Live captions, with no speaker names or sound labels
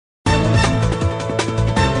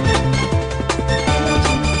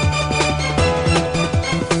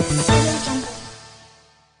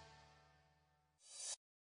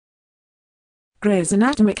Grey's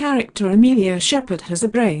Anatomy character Amelia Shepherd has a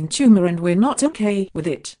brain tumor and we're not okay with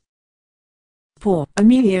it. Poor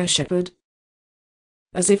Amelia Shepherd.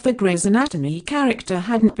 As if the Grey's Anatomy character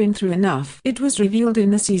hadn't been through enough, it was revealed in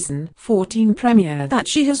the season 14 premiere that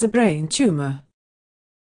she has a brain tumor.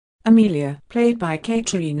 Amelia, played by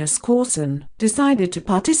Caterina Scorsone, decided to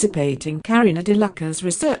participate in Carina DeLuca's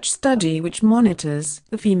research study which monitors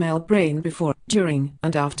the female brain before, during,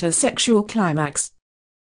 and after sexual climax.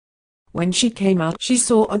 When she came out, she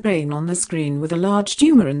saw a brain on the screen with a large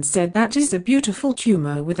tumor and said that is a beautiful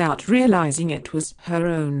tumor without realizing it was her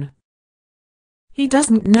own. He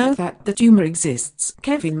doesn't know that the tumor exists,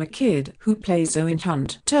 Kevin McKidd, who plays Owen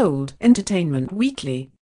Hunt, told Entertainment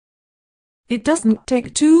Weekly. It doesn't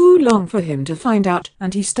take too long for him to find out,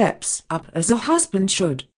 and he steps up as a husband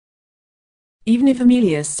should. Even if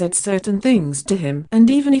Amelia said certain things to him,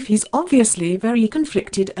 and even if he's obviously very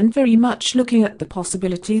conflicted and very much looking at the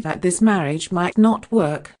possibility that this marriage might not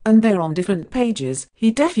work, and they're on different pages,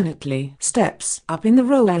 he definitely steps up in the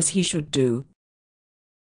role as he should do.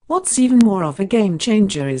 What's even more of a game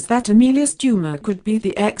changer is that Amelia's tumor could be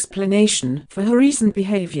the explanation for her recent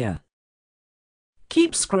behavior.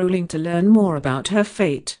 Keep scrolling to learn more about her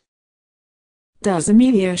fate. Does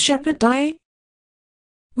Amelia Shepherd die?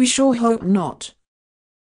 We sure hope not.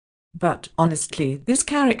 But honestly, this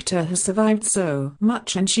character has survived so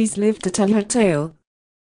much and she's lived to tell her tale.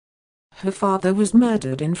 Her father was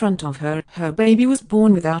murdered in front of her, her baby was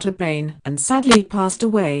born without a brain and sadly passed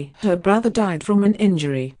away, her brother died from an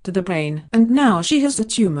injury to the brain, and now she has a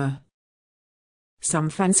tumor. Some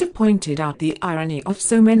fans have pointed out the irony of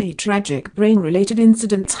so many tragic brain-related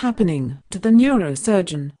incidents happening to the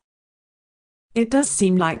neurosurgeon. It does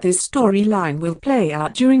seem like this storyline will play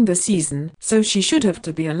out during the season, so she should have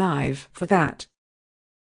to be alive for that.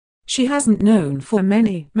 She hasn't known for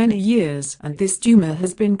many years, and this tumor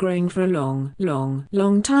has been growing for a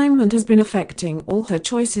long time and has been affecting all her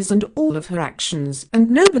choices and all of her actions,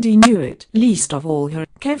 and nobody knew it, least of all her,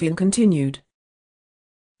 Kevin continued.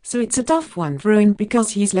 So it's a tough one for Owen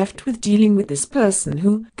because he's left with dealing with this person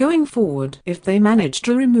who, going forward, if they manage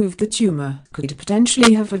to remove the tumor, could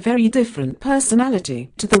potentially have a very different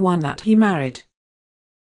personality to the one that he married.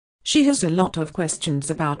 She has a lot of questions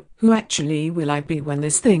about, who actually will I be when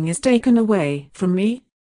this thing is taken away from me?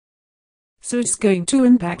 So it's going to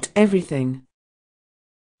impact everything.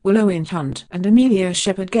 Will Owen Hunt and Amelia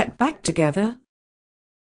Shepherd get back together?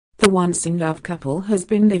 The once-in-love couple has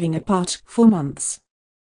been living apart for months.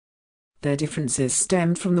 Their differences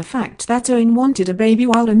stemmed from the fact that Owen wanted a baby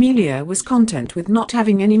while Amelia was content with not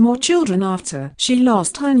having any more children after she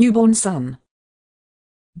lost her newborn son.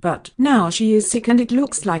 But now she is sick and it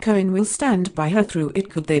looks like Owen will stand by her through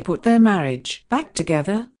it. Could they put their marriage back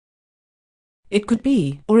together? It could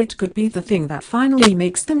be, or it could be the thing that finally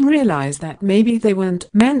makes them realize that maybe they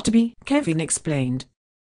weren't meant to be, Kevin explained.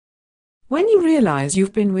 When you realize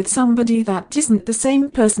you've been with somebody that isn't the same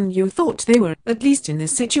person you thought they were, at least in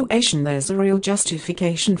this situation there's a real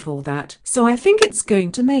justification for that, so I think it's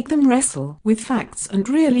going to make them wrestle with facts and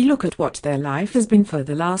really look at what their life has been for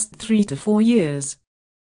the last 3 to 4 years.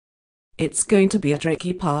 It's going to be a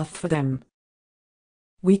tricky path for them.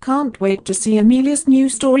 We can't wait to see Amelia's new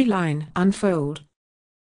storyline unfold.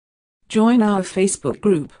 Join our Facebook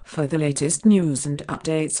group for the latest news and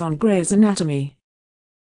updates on Grey's Anatomy.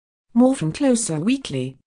 More from Closer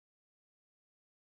Weekly.